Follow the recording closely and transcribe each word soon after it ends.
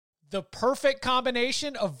The perfect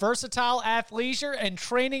combination of versatile athleisure and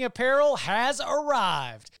training apparel has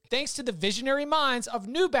arrived. Thanks to the visionary minds of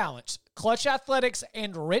New Balance, Clutch Athletics,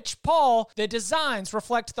 and Rich Paul, the designs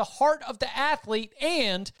reflect the heart of the athlete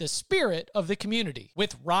and the spirit of the community.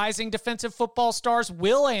 With rising defensive football stars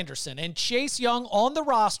Will Anderson and Chase Young on the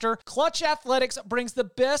roster, Clutch Athletics brings the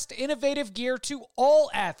best innovative gear to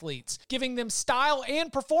all athletes, giving them style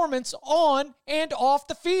and performance on and off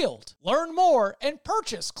the field. Learn more and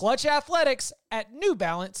purchase Clutch Athletics at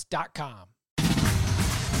newbalance.com.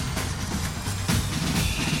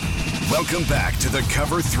 Welcome back to the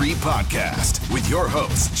Cover 3 podcast with your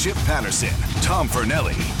hosts, Chip Patterson, Tom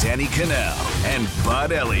Fernelli, Danny Cannell, and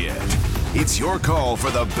Bud Elliott. It's your call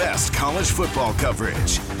for the best college football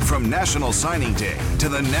coverage, from National Signing Day to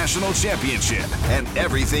the National Championship and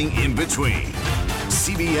everything in between.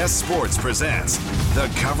 CBS Sports presents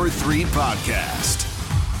the Cover 3 podcast.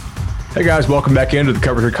 Hey guys, welcome back into the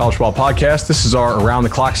Cover 3 College Football podcast. This is our Around the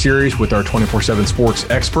Clock series with our 247 Sports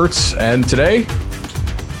experts, and today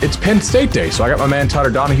it's Penn State Day, so I got my man Tyler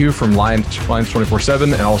Donahue from Lions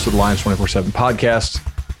 247 and also the Lions 247 podcast.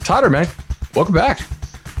 Tyler, man, welcome back.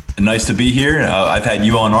 Nice to be here. I've had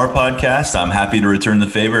you on our podcast. I'm happy to return the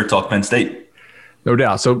favor, talk Penn State. No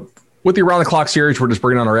doubt. So with the Around the Clock series, we're just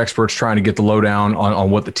bringing on our experts, trying to get the lowdown on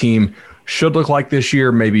what the team should look like this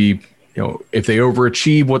year. Maybe, if they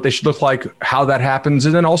overachieve, what they should look like, how that happens,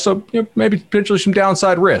 and then also, maybe potentially some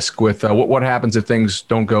downside risk with what happens if things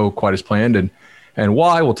don't go quite as planned and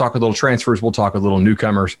why. We'll talk a little transfers. We'll talk a little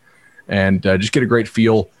newcomers and just get a great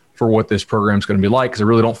feel for what this program is going to be like, because I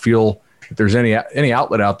really don't feel that there's any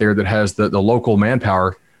outlet out there that has the local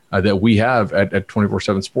manpower that we have at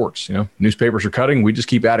 247 Sports. Newspapers are cutting. We just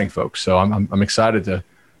keep adding folks. So I'm excited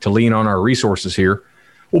to lean on our resources here.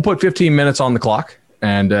 We'll put 15 minutes on the clock,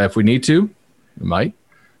 and if we need to,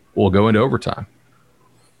 we'll go into overtime.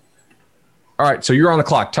 All right, so you're on the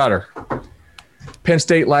clock, Tyler. Penn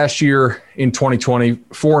State last year in 2020,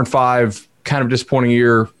 4-5, kind of disappointing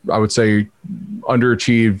year. I would say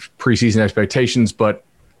underachieved preseason expectations, but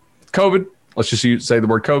COVID, let's just say the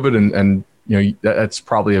word COVID, and that's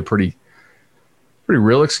probably a pretty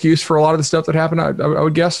real excuse for a lot of the stuff that happened, I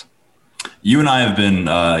would guess. You and I have been,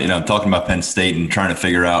 talking about Penn State and trying to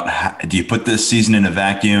figure out, do you put this season in a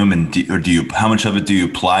vacuum, and how much of it do you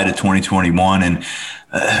apply to 2021? And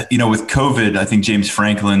with COVID, I think James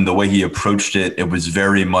Franklin, the way he approached it, it was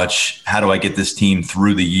very much, how do I get this team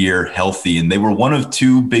through the year healthy? And they were one of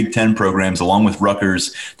two Big Ten programs, along with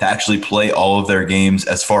Rutgers, to actually play all of their games.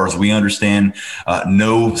 As far as we understand,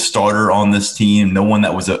 no starter on this team, no one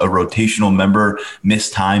that was a rotational member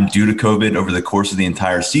missed time due to COVID over the course of the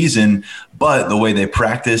entire season. But the way they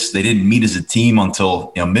practiced, they didn't meet as a team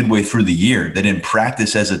until midway through the year. They didn't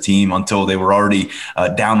practice as a team until they were already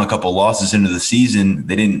down a couple losses into the season.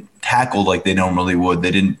 They didn't tackle like they normally would.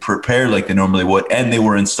 They didn't prepare like they normally would. And they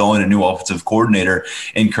were installing a new offensive coordinator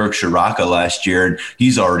in Kirk Shiraka last year, and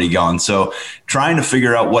he's already gone. So trying to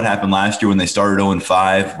figure out what happened last year when they started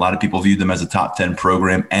 0-5, a lot of people viewed them as a top 10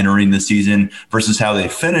 program entering the season versus how they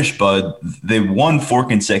finished, Bud. They won 4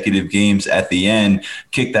 consecutive games at the end,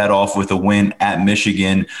 kicked that off with a win at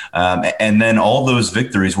Michigan. And then all those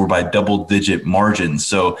victories were by double-digit margins.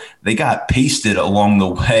 So they got pasted along the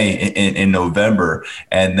way in November.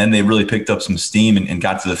 And then they really picked up some steam and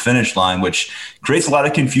got to the finish line, which creates a lot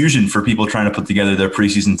of confusion for people trying to put together their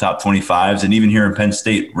preseason top 25s. And even here in Penn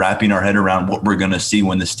State, wrapping our head around what we're going to see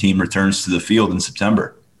when this team returns to the field in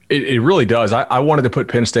September. It really does. I wanted to put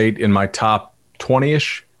Penn State in my top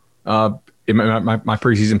 20-ish in my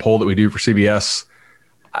preseason poll that we do for CBS.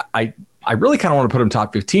 I really kind of want to put them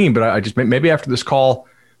top 15, but I just maybe after this call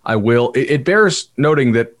I will. It bears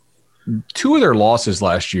noting that 2 of their losses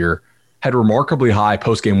last year had remarkably high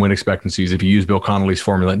post-game win expectancies. If you use Bill Connolly's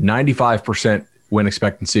formula, 95% win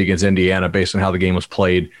expectancy against Indiana based on how the game was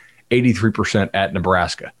played, 83% at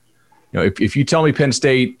Nebraska. If you tell me Penn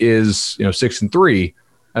State is 6-3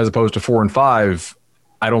 as opposed to 4-5,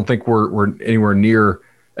 I don't think we're anywhere near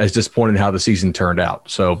as disappointed in how the season turned out.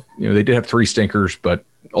 So they did have 3 stinkers, but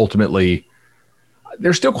ultimately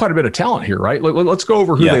there's still quite a bit of talent here, right? Let's go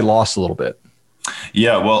over who they lost a little bit.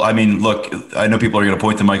 Yeah, well, I mean, look, I know people are going to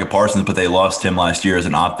point to Micah Parsons, but they lost him last year as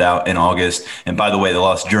an opt-out in August. And by the way, they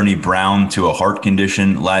lost Journey Brown to a heart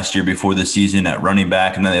condition last year before the season at running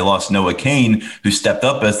back. And then they lost Noah Cain, who stepped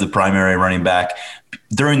up as the primary running back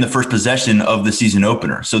during the first possession of the season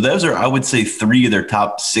opener. So those are, I would say, 3 of their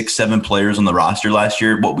top 6-7 players on the roster last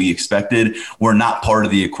year. What we expected were not part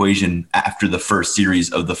of the equation after the first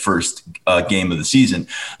series of the first game of the season.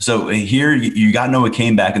 So here you got Noah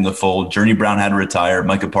Cain back in the fold. Journey Brown had to retire.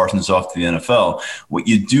 Micah Parsons off to the NFL. What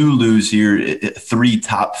you do lose here, 3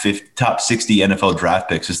 top 60 NFL draft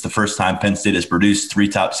picks. It's the first time Penn State has produced 3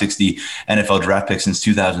 top 60 NFL draft picks since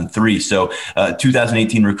 2003. So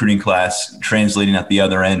 2018 recruiting class translating at the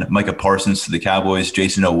other end, Micah Parsons to the Cowboys,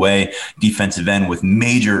 Jason Oweh, defensive end with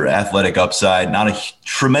major athletic upside, not a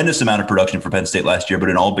tremendous amount of production for Penn State last year, but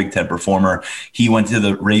an all Big Ten performer. He went to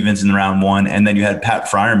the Ravens in round 1, and then you had Pat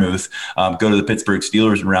Freiermuth go to the Pittsburgh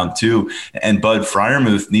Steelers in round 2. And Bud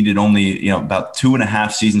Freiermuth needed only about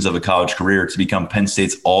 2.5 seasons of a college career to become Penn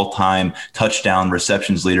State's all-time touchdown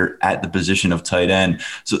receptions leader at the position of tight end.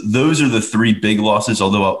 So those are the 3 big losses,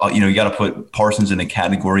 although you got to put Parsons in a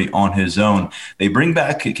category on his own. They bring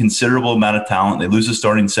back a considerable amount of talent. They lose a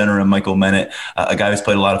starting center in Michael Mennett, a guy who's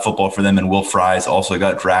played a lot of football for them, and Will Fries also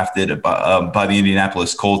got drafted by the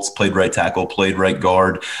Indianapolis Colts, played right tackle, played right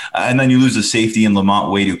guard. And then you lose a safety in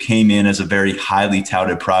Lamont Wade, who came in as a very highly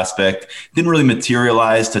touted prospect, didn't really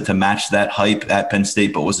materialize to match that hype at Penn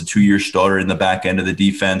State, but was a 2-year starter in the back end of the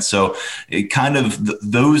defense. So it kind of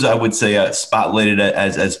those, I would say, spotlighted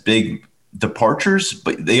as big departures,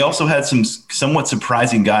 but they also had some somewhat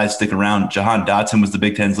surprising guys stick around. Jahan Dotson was the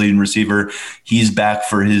Big Ten's leading receiver. He's back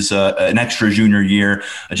for his an extra junior year.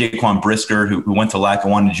 Jaquan Brisker, who went to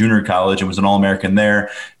Lackawanna Junior College and was an All-American there,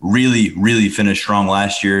 really finished strong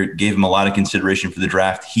last year, gave him a lot of consideration for the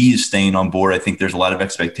draft. He is staying on board. I think there's a lot of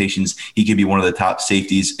expectations he could be one of the top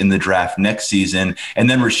safeties in the draft next season. And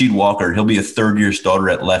then Rasheed Walker, he'll be a 3rd-year starter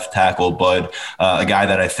at left tackle, but a guy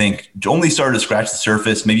that I think only started to scratch the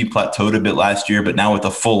surface, maybe plateaued a bit last year, but now with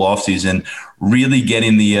a full offseason, really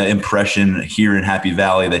getting the impression here in Happy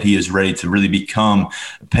Valley that he is ready to really become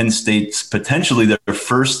Penn State's potentially their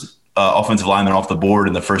first offensive lineman off the board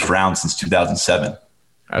in the first round since 2007.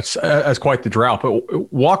 That's quite the drought.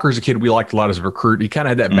 But Walker's a kid we liked a lot as a recruit. He kind of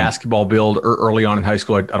had that basketball build early on in high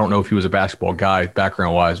school. I don't know if he was a basketball guy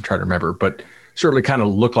background-wise. I'm trying to remember, but certainly kind of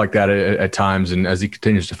looked like that at times. And as he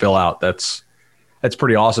continues to fill out, that's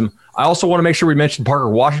pretty awesome. I also want to make sure we mention Parker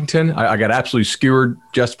Washington. I got absolutely skewered,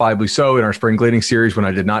 justifiably so, in our spring gleaning series when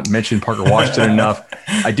I did not mention Parker Washington enough.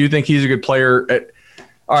 I do think he's a good player.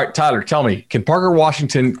 All right, Tyler, tell me, can Parker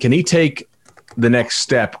Washington, can he take the next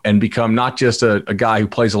step and become not just a guy who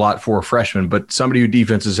plays a lot for a freshman, but somebody who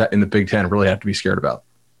defenses in the Big Ten really have to be scared about?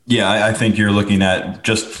 Yeah, I think you're looking at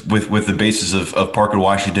just with the basis of Parker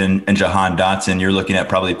Washington and Jahan Dotson, you're looking at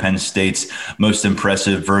probably Penn State's most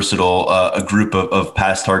impressive, versatile, a group of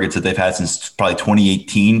pass targets that they've had since probably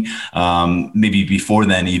 2018, maybe before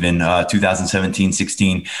then, even 2017,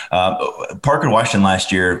 16. Parker Washington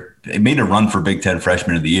last year, it made a run for Big Ten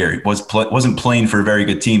Freshman of the Year. He wasn't playing for a very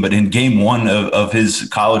good team, but in game 1 of his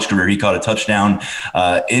college career, he caught a touchdown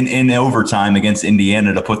in overtime against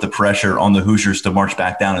Indiana to put the pressure on the Hoosiers to march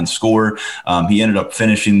back down and score. He ended up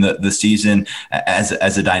finishing the season as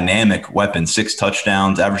a dynamic weapon, 6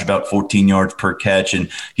 touchdowns, averaged about 14 yards per catch,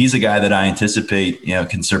 and he's a guy that I anticipate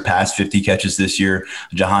can surpass 50 catches this year.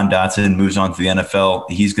 Jahan Dotson moves on to the NFL.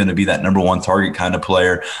 He's going to be that number 1 target kind of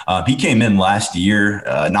player. He came in last year,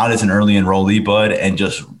 not as an early enrollee, Bud, and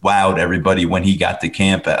just wowed everybody when he got to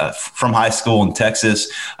camp from high school in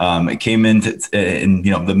Texas. It came in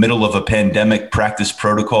the middle of a pandemic practice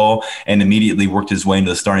protocol and immediately worked his way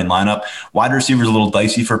into the starting lineup. Wide receiver is a little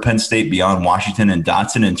dicey for Penn State beyond Washington and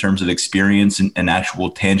Dotson in terms of experience and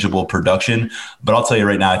actual tangible production. But I'll tell you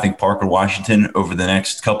right now, I think Parker Washington over the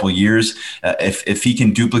next couple of years, if he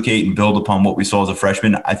can duplicate and build upon what we saw as a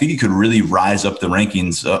freshman, I think he could really rise up the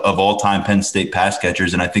rankings of all-time Penn State pass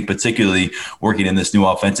catchers. And I think particularly working in this new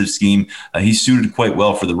offensive scheme, he's suited quite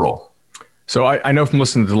well for the role. So I know from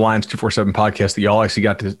listening to the Lions 247 podcast that y'all actually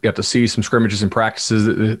got to see some scrimmages and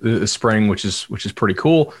practices this spring, which is pretty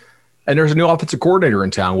cool. And there's a new offensive coordinator in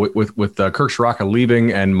town with Kirk Ciarrocca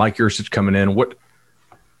leaving and Mike Yurcich coming in.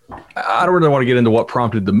 I don't really want to get into what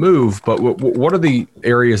prompted the move, but what are the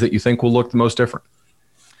areas that you think will look the most different?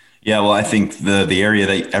 Yeah, well, I think the area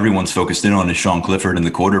that everyone's focused in on is Sean Clifford in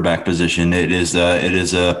the quarterback position. It is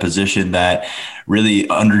a position that really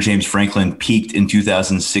under James Franklin peaked in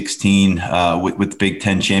 2016 with the Big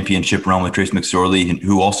Ten championship run with Trace McSorley,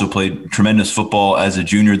 who also played tremendous football as a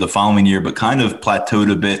junior the following year, but kind of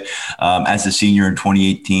plateaued a bit as a senior in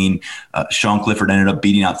 2018. Sean Clifford ended up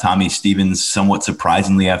beating out Tommy Stevens somewhat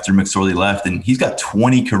surprisingly after McSorley left, and he's got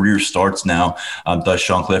 20 career starts now, does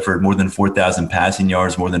Sean Clifford, more than 4,000 passing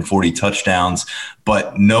yards, more than 40 touchdowns.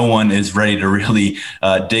 But no one is ready to really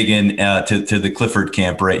dig in to the Clifford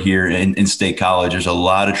camp right here in State College. There's a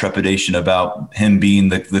lot of trepidation about him being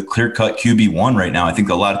the clear-cut QB1 right now. I think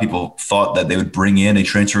a lot of people thought that they would bring in a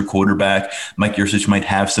transfer quarterback. Mike Yurcich might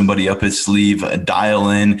have somebody up his sleeve, dial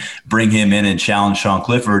in, bring him in and challenge Sean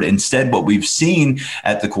Clifford. Instead, what we've seen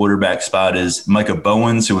at the quarterback spot is Micah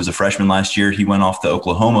Bowens, who was a freshman last year. He went off to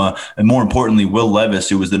Oklahoma. And more importantly, Will Levis,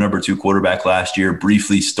 who was the number 2 quarterback last year,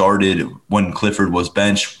 briefly started when Clifford was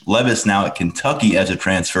benched. Levis now at Kentucky as a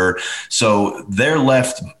transfer. So they're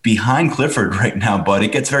left behind Clifford right now, but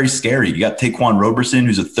it gets very scary. You got Taquan Roberson,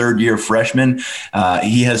 who's a third-year freshman.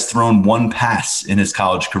 He has thrown 1 pass in his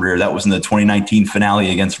college career. That was in the 2019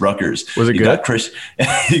 finale against Rutgers. Was it good?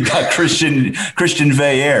 You got Christian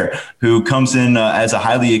Veillere, who comes in as a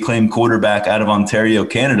highly acclaimed quarterback out of Ontario,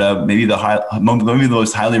 Canada, maybe the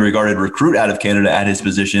most highly regarded recruit out of Canada at his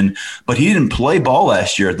position. But he didn't play ball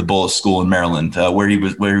last year at the Bullis School in Maryland, where he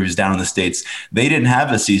was down in the States. They didn't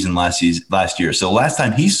have a season last year. So last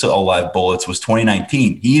time he saw live bullets was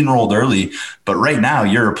 2019. He enrolled early, but right now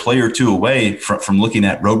you're a player or two away from looking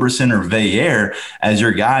at Roberson or Veillere as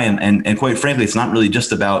your guy. And quite frankly, it's not really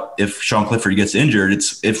just about if Sean Clifford gets injured.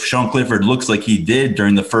 It's if Sean Clifford looks like he did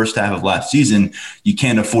during the first half of last season, you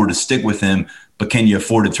can't afford to stick with him, but can you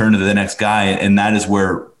afford to turn to the next guy? And that is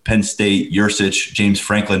where Penn State, Yurcich, James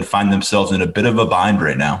Franklin find themselves in a bit of a bind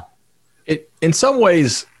right now. In some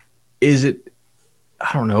ways, is it,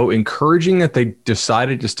 I don't know, encouraging that they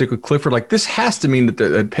decided to stick with Clifford? Like, this has to mean that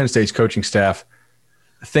the Penn State's coaching staff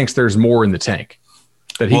thinks there's more in the tank,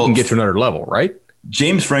 that he can get to another level, right?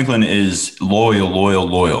 James Franklin is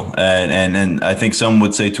loyal. And I think some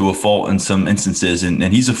would say to a fault in some instances. And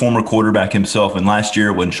he's a former quarterback himself. And last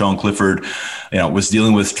year when Sean Clifford, was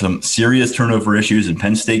dealing with some serious turnover issues and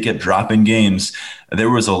Penn State kept dropping games, there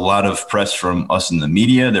was a lot of press from us in the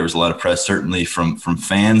media. There was a lot of press, certainly from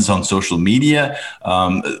fans on social media,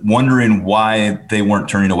 wondering why they weren't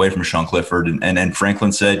turning away from Sean Clifford. And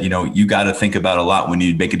Franklin said, you got to think about a lot when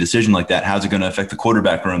you make a decision like that. How's it going to affect the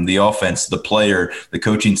quarterback room, the offense, the player, the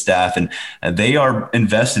coaching staff? And they are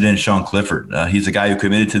invested in Sean Clifford. He's a guy who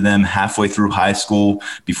committed to them halfway through high school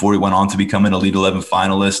before he went on to become an Elite 11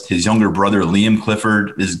 finalist. His younger brother, Liam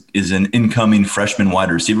Clifford, is an incoming freshman wide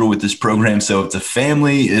receiver with this program. So it's a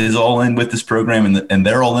family is all in with this program, and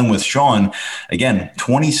they're all in with Sean. Again,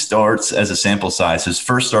 20 starts as a sample size. His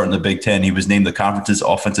first start in the Big Ten, he was named the conference's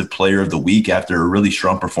offensive player of the week after a really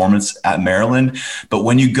strong performance at Maryland. But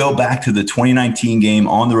when you go back to the 2019 game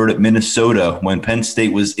on the road at Minnesota, when Penn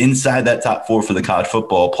State was inside that top 4 for the college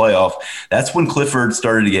football playoff, that's when Clifford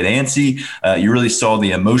started to get antsy. You really saw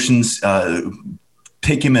the emotions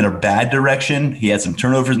take him in a bad direction. He had some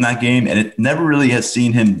turnovers in that game, and it never really has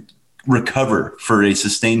seen him recover for a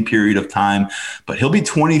sustained period of time. But he'll be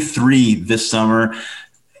 23 this summer.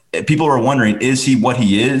 People are wondering, is he what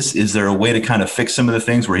he is? Is there a way to kind of fix some of the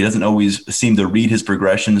things where he doesn't always seem to read his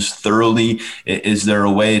progressions thoroughly? Is there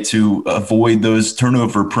a way to avoid those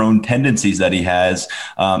turnover-prone tendencies that he has?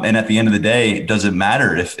 And at the end of the day, does it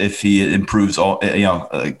matter if he improves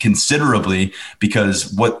considerably?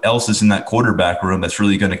 Because what else is in that quarterback room that's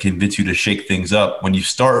really going to convince you to shake things up when you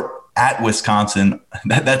start at Wisconsin?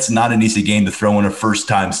 That's not an easy game to throw in a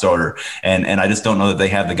first-time starter. And I just don't know that they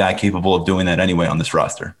have the guy capable of doing that anyway on this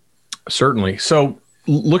roster. Certainly. So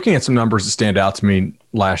looking at some numbers that stand out to me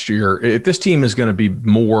last year, if this team is going to be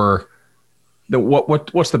more,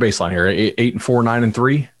 what's the baseline here? 8-4,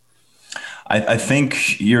 9-3? I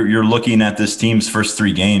think you're looking at this team's first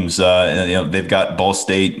 3 games. They've got Ball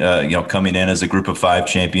State, coming in as a Group of 5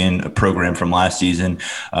 champion program from last season.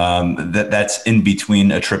 That's in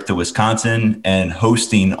between a trip to Wisconsin and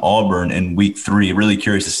hosting Auburn in week 3. Really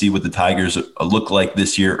curious to see what the Tigers look like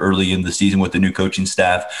this year early in the season with the new coaching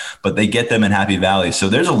staff. But they get them in Happy Valley, so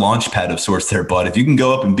there's a launch pad of sorts there. But if you can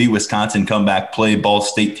go up and beat Wisconsin, come back, play Ball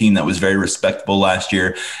State team that was very respectable last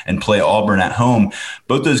year, and play Auburn at home,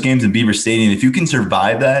 both those games in Beaver Stadium Stadium, if you can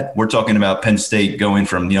survive that, we're talking about Penn State going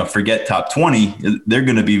from, forget top 20, they're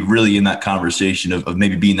going to be really in that conversation of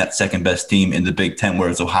maybe being that second best team in the Big Ten, where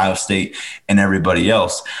it's Ohio State and everybody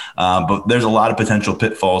else. But there's a lot of potential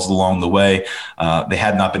pitfalls along the way. They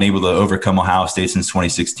have not been able to overcome Ohio State since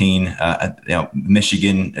 2016.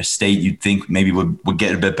 Michigan State, you'd think maybe would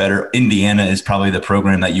get a bit better. Indiana is probably the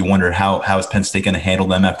program that you wonder how is Penn State going to handle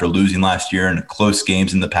them after losing last year and close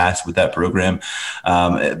games in the past with that program.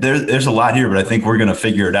 There's a lot here, but I think we're going to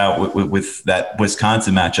figure it out with that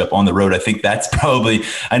Wisconsin matchup on the road. I think that's probably,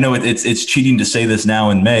 I know it's cheating to say this now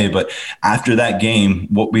in May, but after that game,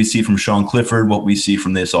 what we see from Sean Clifford, what we see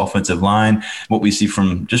from this offensive line, what we see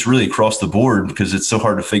from just really across the board, because it's so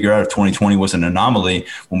hard to figure out if 2020 was an anomaly.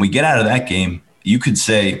 When we get out of that game, you could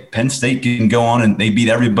say Penn State can go on and they beat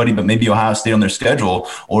everybody, but maybe Ohio State on their schedule.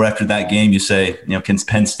 Or after that game, you say, can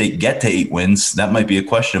Penn State get to 8 wins? That might be a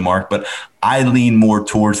question mark, but I lean more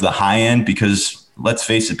towards the high end because let's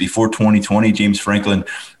face it, before 2020, James Franklin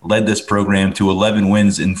led this program to 11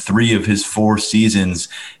 wins in 3 of his 4 seasons.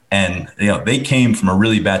 And, they came from a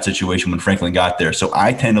really bad situation when Franklin got there. So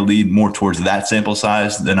I tend to lean more towards that sample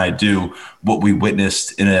size than I do what we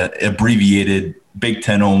witnessed in an abbreviated Big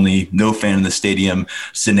Ten only, no fan in the stadium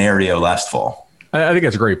scenario last fall. I think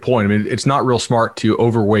that's a great point. I mean, it's not real smart to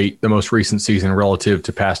overweight the most recent season relative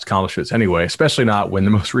to past accomplishments anyway, especially not when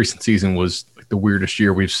the most recent season was like the weirdest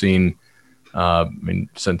year we've seen,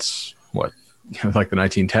 since like the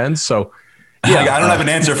 1910s. So, yeah, I don't have an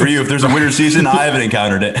answer for you. If there's a winter season, I haven't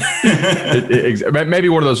encountered it. Maybe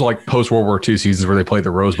one of those like post-World War II seasons where they played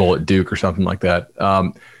the Rose Bowl at Duke or something like that.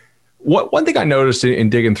 One thing I noticed in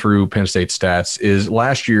digging through Penn State stats is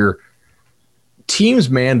last year teams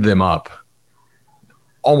manned them up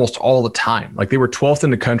almost all the time. Like they were 12th in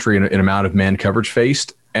the country in amount of man coverage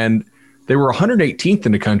faced, and they were 118th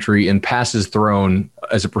in the country in passes thrown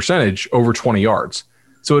as a percentage over 20 yards.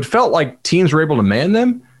 So it felt like teams were able to man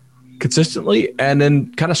them consistently and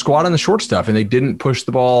then kind of squat on the short stuff, and they didn't push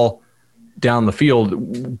the ball down the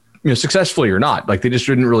field, successfully or not. Like they just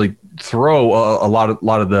didn't really throw a lot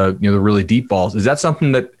of the the really deep balls. Is that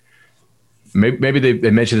something that maybe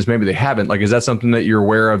they mentioned this, maybe they haven't? Like, is that something that you're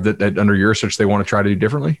aware of that under your search they want to try to do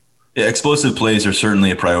differently? Yeah, explosive plays are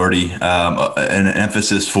certainly a priority, an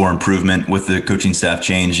emphasis for improvement with the coaching staff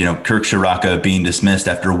change. Kirk Shiraka being dismissed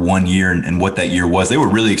after 1 year and what that year was. They were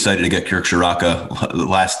really excited to get Kirk Shiraka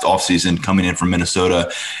last offseason coming in from Minnesota.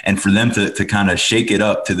 And for them to kind of shake it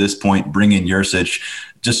up to this point, bring in Yursich,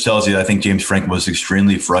 just tells you, I think James Franklin was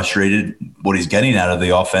extremely frustrated what he's getting out of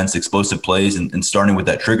the offense, explosive plays, and starting with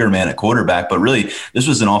that trigger man at quarterback. But really, this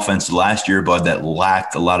was an offense last year, Bud, that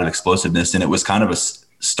lacked a lot of explosiveness. And it was kind of a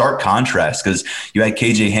stark contrast because you had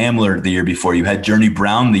KJ Hamler the year before, you had Journey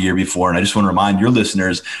Brown the year before. And I just want to remind your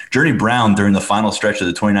listeners, Journey Brown during the final stretch of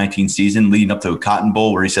the 2019 season leading up to a Cotton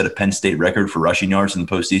Bowl where he set a Penn State record for rushing yards in the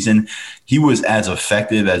postseason, he was as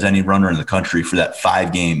effective as any runner in the country for that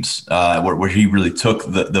 5 games where he really took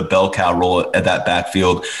the bell cow role at that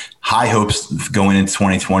backfield. High hopes going into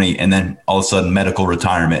 2020, and then all of a sudden medical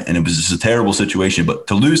retirement. And it was just a terrible situation. But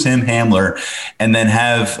to lose him, Hamler, and then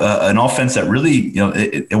have an offense that really,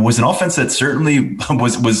 it was an offense that certainly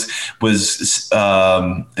was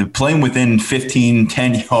playing within 15,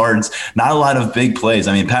 10 yards, not a lot of big plays.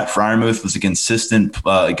 I mean, Pat Freiermuth was a consistent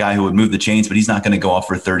guy who would move the chains, but he's not going to go off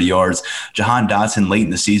for 30 yards. Jahan Dotson late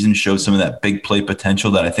in the season showed some of that big play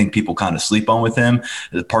potential that I think people kind of sleep on with him.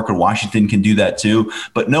 Parker Washington can do that too,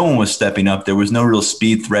 but no one was stepping up. There was no real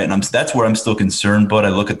speed threat. And that's where I'm still concerned. But I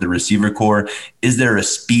look at the receiver core. Is there a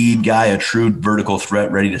speed guy, a true vertical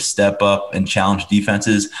threat ready to step up and challenge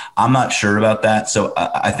defenses? I'm not sure about that. So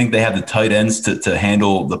I think they have the tight ends to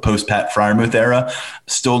handle the post-Pat Freiermuth era.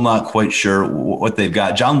 Still not quite sure what they've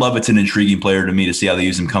got. John Lovett's an intriguing player to me to see how they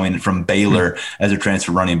use him coming from Baylor as a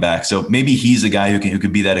transfer running back. So maybe he's a guy who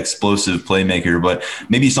could be that explosive playmaker, but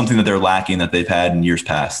maybe something that they're lacking that they've had in years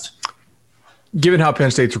past. Given how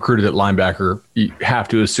Penn State's recruited at linebacker, you have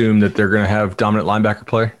to assume that they're going to have dominant linebacker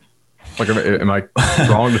play. Like, am I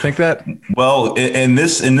wrong to think that? Well, in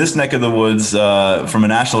this neck of the woods, from a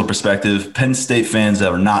national perspective, Penn State fans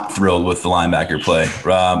are not thrilled with the linebacker play.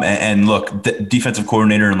 And look, defensive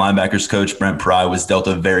coordinator and linebackers coach Brent Pry was dealt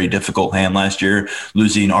a very difficult hand last year,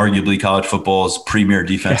 losing arguably college football's premier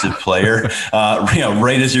defensive player.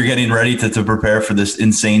 Right as you're getting ready to prepare for this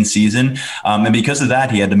insane season, and because of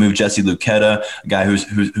that, he had to move Jesse Luketa, a guy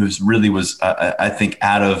who's really was I think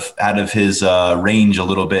out of his range a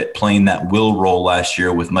little bit, playing playing that will role last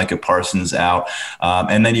year with Micah Parsons out.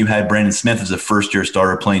 And then you had Brandon Smith as a first-year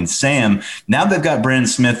starter playing Sam. Now they've got Brandon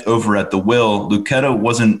Smith over at the will. Lucetta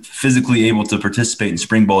wasn't physically able to participate in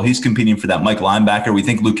spring ball. He's competing for that Mike linebacker. We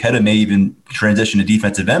think Lucetta may even transition to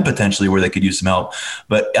defensive end potentially where they could use some help.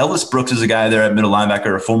 But Ellis Brooks is a guy there at middle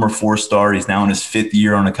linebacker, a former 4-star. He's now in his 5th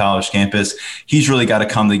year on a college campus. He's really got to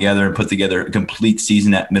come together and put together a complete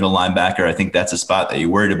season at middle linebacker. I think that's a spot that you're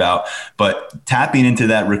worried about. But tapping into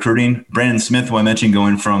that recruiting, Brandon Smith, who I mentioned,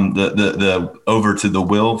 going from the over to the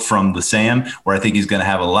will from the Sam, where I think he's going to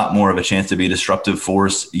have a lot more of a chance to be a disruptive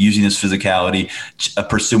force, using his physicality,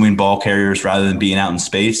 pursuing ball carriers rather than being out in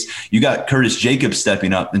space. You got Curtis Jacobs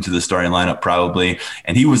stepping up into the starting lineup probably,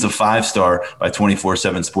 and he was a 5-star by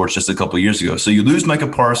 247 Sports just a couple of years ago. So you lose Micah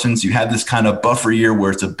Parsons. You have this kind of buffer year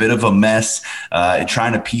where it's a bit of a mess,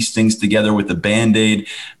 trying to piece things together with the Band-Aid.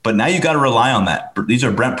 But now you got to rely on that. These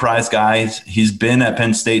are Brent Pry's guys. He's been at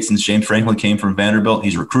Penn State since James Franklin came from Vanderbilt.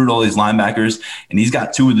 He's recruited all these linebackers, and he's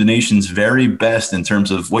got 2 of the nation's very best in terms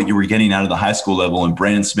of what you were getting out of the high school level in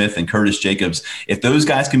Brandon Smith and Curtis Jacobs. If those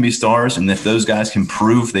guys can be stars, and if those guys can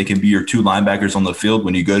prove they can be your 2 linebackers on the field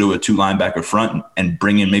when you go to a 2-linebacker front and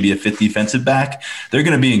bring in maybe a 5th defensive back, they're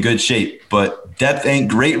going to be in good shape. But depth ain't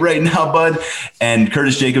great right now, bud. And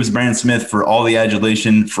Curtis Jacobs, Brandon Smith, for all the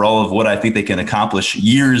adulation, for all of what I think they can accomplish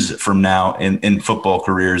years from now in football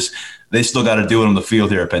careers, they still got to do it on the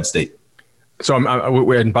field here at Penn State. So,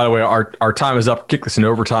 and by the way, our time is up. Kick this in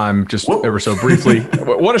overtime just ever so briefly.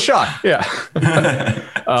 What a shot. Yeah.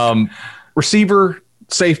 Receiver,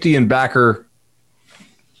 safety, and backer,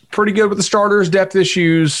 pretty good with the starters. Depth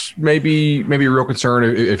issues, maybe a real concern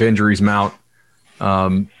if injuries mount.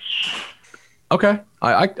 Okay.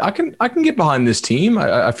 I can get behind this team.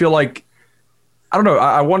 I feel like, I don't know.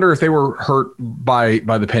 I wonder if they were hurt by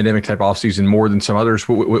the pandemic type offseason more than some others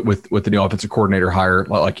with the new offensive coordinator hire,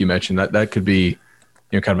 like you mentioned. That could be,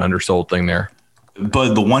 kind of an undersold thing there.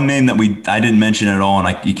 But the one name that I didn't mention at all,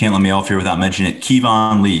 and you can't let me off here without mentioning it,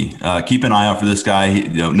 Kevon Lee. Keep an eye out for this guy.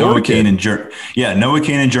 Noah Cain and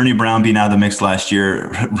Journey Brown being out of the mix last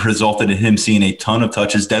year resulted in him seeing a ton of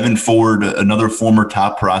touches. Devin Ford, another former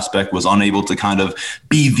top prospect, was unable to kind of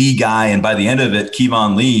be the guy. And by the end of it,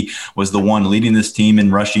 Kevon Lee was the one leading this team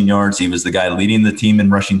in rushing yards. He was the guy leading the team in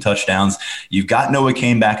rushing touchdowns. You've got Noah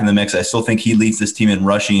Cain back in the mix. I still think he leads this team in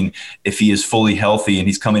rushing if he is fully healthy, and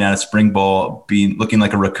he's coming out of spring ball looking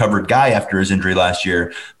like a recovered guy after his injury last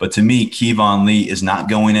year. But to me, Kevon Lee is not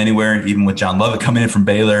going anywhere, even with John Lovett coming in from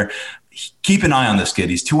Baylor. Keep an eye on this kid.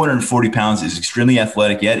 He's 240 pounds, is extremely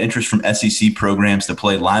athletic. He had interest from SEC programs to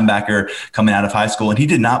play linebacker coming out of high school, and he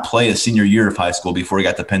did not play a senior year of high school before he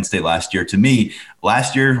got to Penn State last year. To me,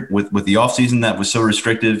 last year, with the offseason that was so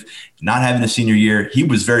restrictive, not having a senior year, he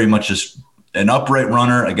was very much just an upright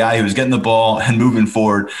runner, a guy who was getting the ball and moving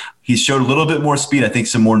forward. He showed a little bit more speed, I think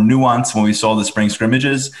some more nuance when we saw the spring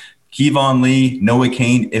scrimmages. Kevon Lee, Noah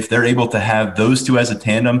Cain, if they're able to have those 2 as a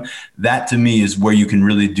tandem, that to me is where you can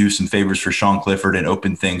really do some favors for Sean Clifford and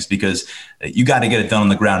open things, because you got to get it done on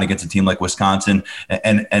the ground against a team like Wisconsin.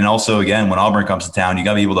 And also, again, when Auburn comes to town, you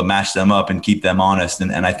got to be able to match them up and keep them honest.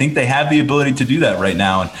 And I think they have the ability to do that right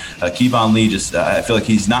now. And Kevon Lee, I feel like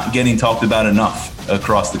he's not getting talked about enough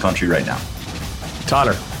across the country right now.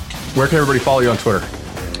 Tyler, where can everybody follow you on Twitter?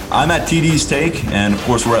 I'm at TD's Take, and of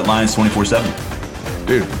course we're at Lions 24/7.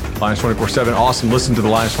 Dude, Lions 24/7, awesome. Listen to the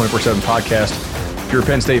Lions 24/7 podcast. If you're a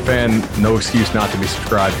Penn State fan, no excuse not to be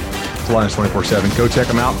subscribed to Lions 24/7. Go check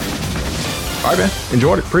them out. All right, man.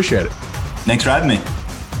 Enjoyed it. Appreciate it. Thanks for having me.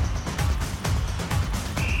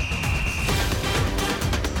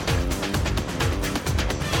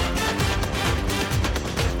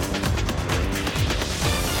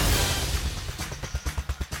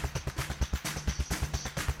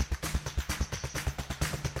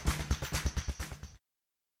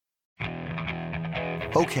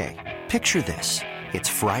 Okay, picture this. It's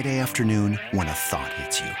Friday afternoon when a thought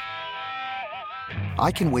hits you.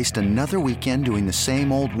 I can waste another weekend doing the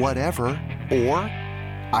same old whatever, or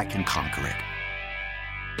I can conquer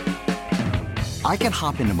it. I can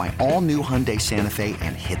hop into my all-new Hyundai Santa Fe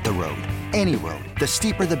and hit the road. Any road. The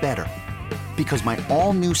steeper, the better. Because my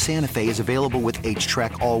all-new Santa Fe is available with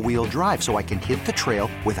H-Track all-wheel drive, so I can hit the trail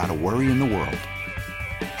without a worry in the world.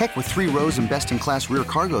 Heck, with 3 rows and best-in-class rear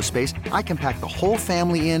cargo space, I can pack the whole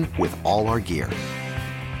family in with all our gear.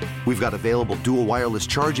 We've got available dual wireless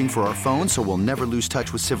charging for our phones, so we'll never lose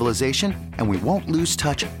touch with civilization, and we won't lose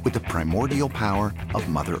touch with the primordial power of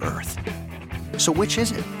Mother Earth. So which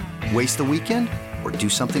is it? Waste the weekend or do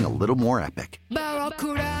something a little more epic?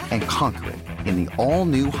 And conquer it in the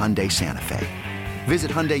all-new Hyundai Santa Fe.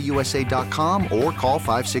 Visit HyundaiUSA.com or call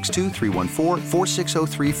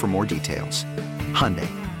 562-314-4603 for more details. Hyundai,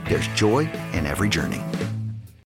 there's joy in every journey.